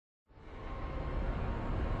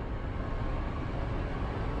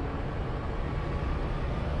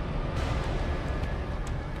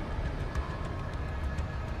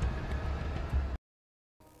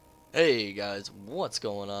Hey guys, what's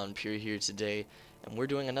going on? Pure here today, and we're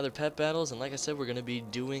doing another pet battles, and like I said, we're going to be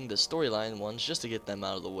doing the storyline ones just to get them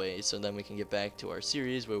out of the way, so then we can get back to our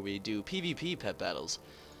series where we do PvP pet battles.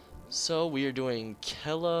 So we are doing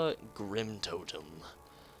Kella Grim Totem.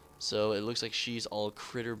 So it looks like she's all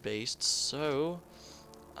critter based, so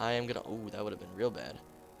I am gonna, oh, that would have been real bad.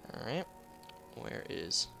 Alright, there it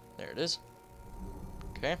is.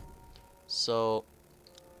 Okay, so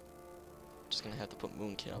just gonna have to put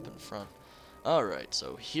Moonkin up in front. Alright,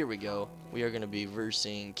 so here we go. We are gonna be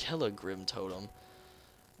versing Kella Grim Totem.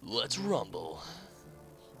 Let's rumble.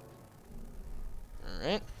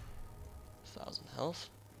 Alright. 1,000 health.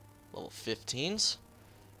 Level 15s.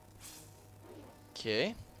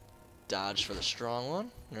 Okay. Dodge for the strong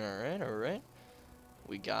one. Alright, alright.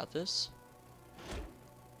 We got this.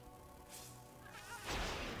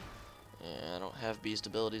 Yeah, I don't have beast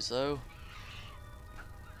abilities though.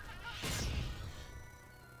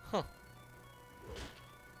 Huh.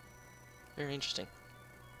 Very interesting.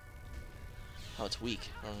 Oh, it's weak.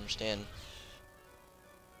 I don't understand.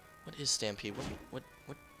 What is Stampede? What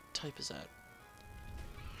type is that?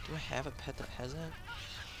 Do I have a pet that has that?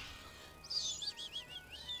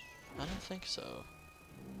 I don't think so.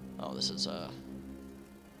 Oh, this is bow.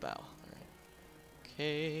 Alright.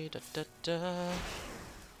 Okay, da da da.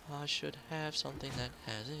 I should have something that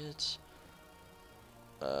has it.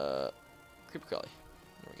 Creeper Collie.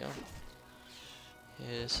 There we go.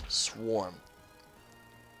 His Swarm.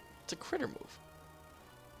 It's a critter move.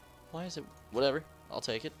 Why is it? Whatever. I'll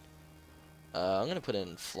take it. I'm gonna put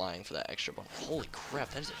in flying for that extra bonus. Holy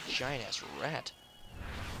crap, that is a giant ass rat.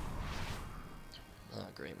 Oh,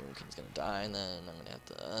 great. Moonkin's gonna die, and then I'm gonna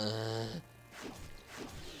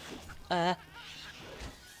have to.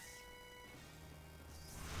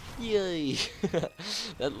 Yay!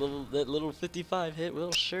 that little 55 hit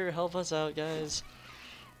will sure help us out, guys.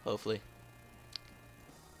 Hopefully.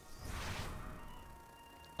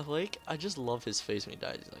 I just love his face when he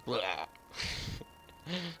dies. He's like, Wah!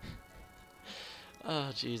 Oh,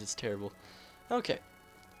 jeez, it's terrible. Okay,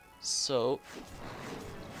 so,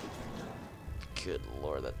 good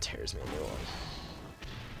lord, that tears me a new one.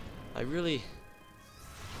 I really,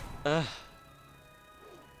 I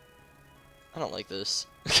don't like this.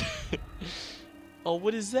 Oh,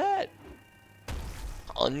 what is that?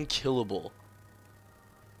 Unkillable.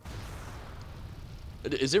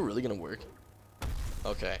 Is it really gonna work?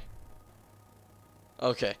 Okay.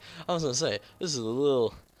 Okay, I was gonna say, this is a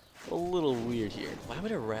little weird here. Why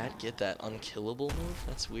would a rat get that unkillable move?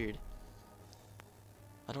 That's weird.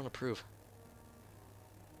 I don't approve.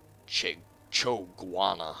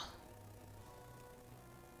 Choguana.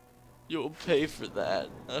 You'll pay for that.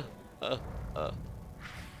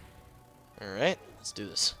 Alright, let's do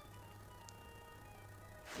this.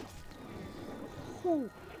 Whew.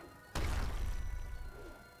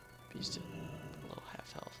 Beast below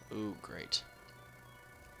half health. Ooh, great.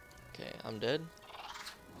 Okay, I'm dead.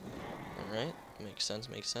 Alright, makes sense,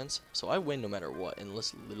 makes sense. So I win no matter what,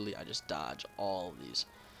 unless literally I just dodge all of these.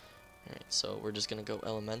 Alright, so we're just gonna go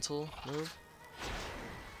elemental move.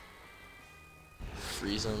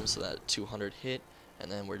 Freeze him so that 200 hit, and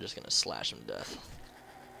then we're just gonna slash him to death.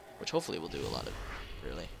 Which hopefully will do a lot of,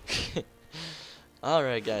 really.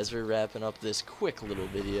 Alright guys, we're wrapping up this quick little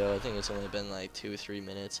video. I think it's only been like 2-3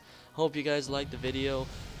 minutes. Hope you guys liked the video.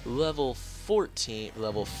 Level 14,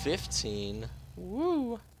 level 15.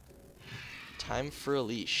 Woo! Time for a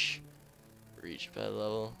leash. Reach pet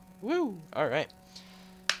level. Woo! Alright.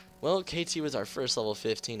 Well, KT was our first level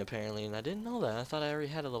 15 apparently, and I didn't know that. I thought I already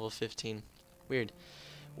had a level 15. Weird.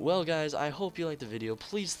 Well guys, I hope you liked the video.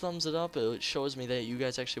 Please thumbs it up. It shows me that you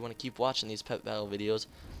guys actually want to keep watching these pet battle videos.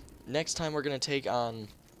 Next time we're gonna take on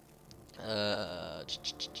it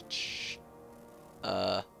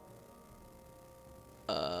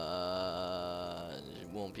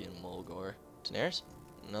won't be in Mulgore. Daenerys?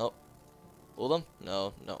 Nope. Uldum?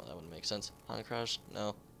 No, that wouldn't make sense. Hancrosh?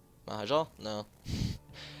 No. Mahajal? No.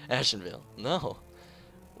 Ashenvale? No.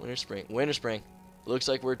 Winter Spring. Looks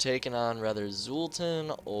like we're taking on rather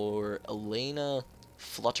Zultan or Elena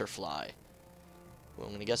Flutterfly. Who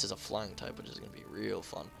I'm gonna guess is a flying type, which is gonna be real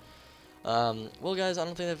fun. Well guys, I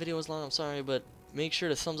don't think that video was long, I'm sorry, but make sure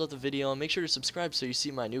to thumbs up the video and make sure to subscribe so you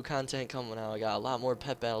see my new content coming out. I got a lot more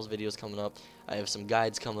pet battles videos coming up. I have some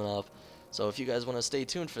guides coming up. So if you guys want to stay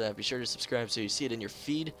tuned for that, be sure to subscribe so you see it in your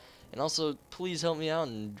feed. And also, please help me out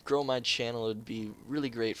and grow my channel. It would be really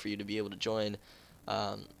great for you to be able to join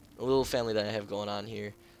a little family that I have going on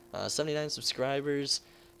here. 79 subscribers,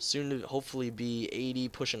 soon to hopefully be 80,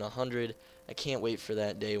 pushing 100. I can't wait for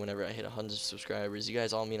that day whenever I hit 100 subscribers. You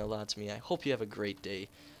guys all mean a lot to me. I hope you have a great day.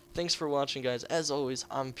 Thanks for watching, guys. As always,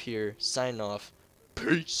 I'm Pierre, signing off.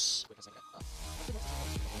 Peace.